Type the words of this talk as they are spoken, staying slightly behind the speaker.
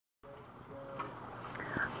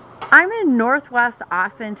I'm in northwest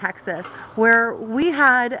Austin, Texas, where we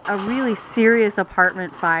had a really serious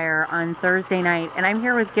apartment fire on Thursday night, and I'm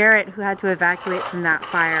here with Garrett, who had to evacuate from that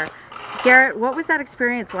fire. Garrett, what was that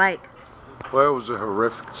experience like? Well, it was a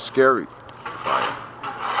horrific, scary fire.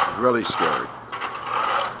 Really scary.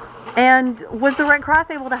 And was the Red Cross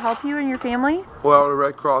able to help you and your family? Well, the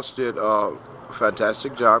Red Cross did a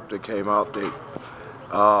fantastic job. They came out, they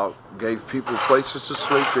gave people places to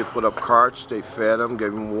sleep, they put up carts, they fed them,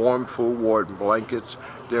 gave them warm food, warm blankets.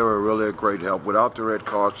 They were really a great help. Without the Red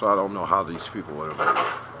Cross, I don't know how these people would have made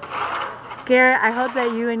it. Garrett, I hope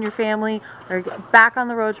that you and your family are back on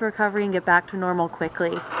the road to recovery and get back to normal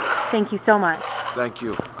quickly. Thank you so much. Thank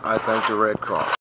you. I thank the Red Cross.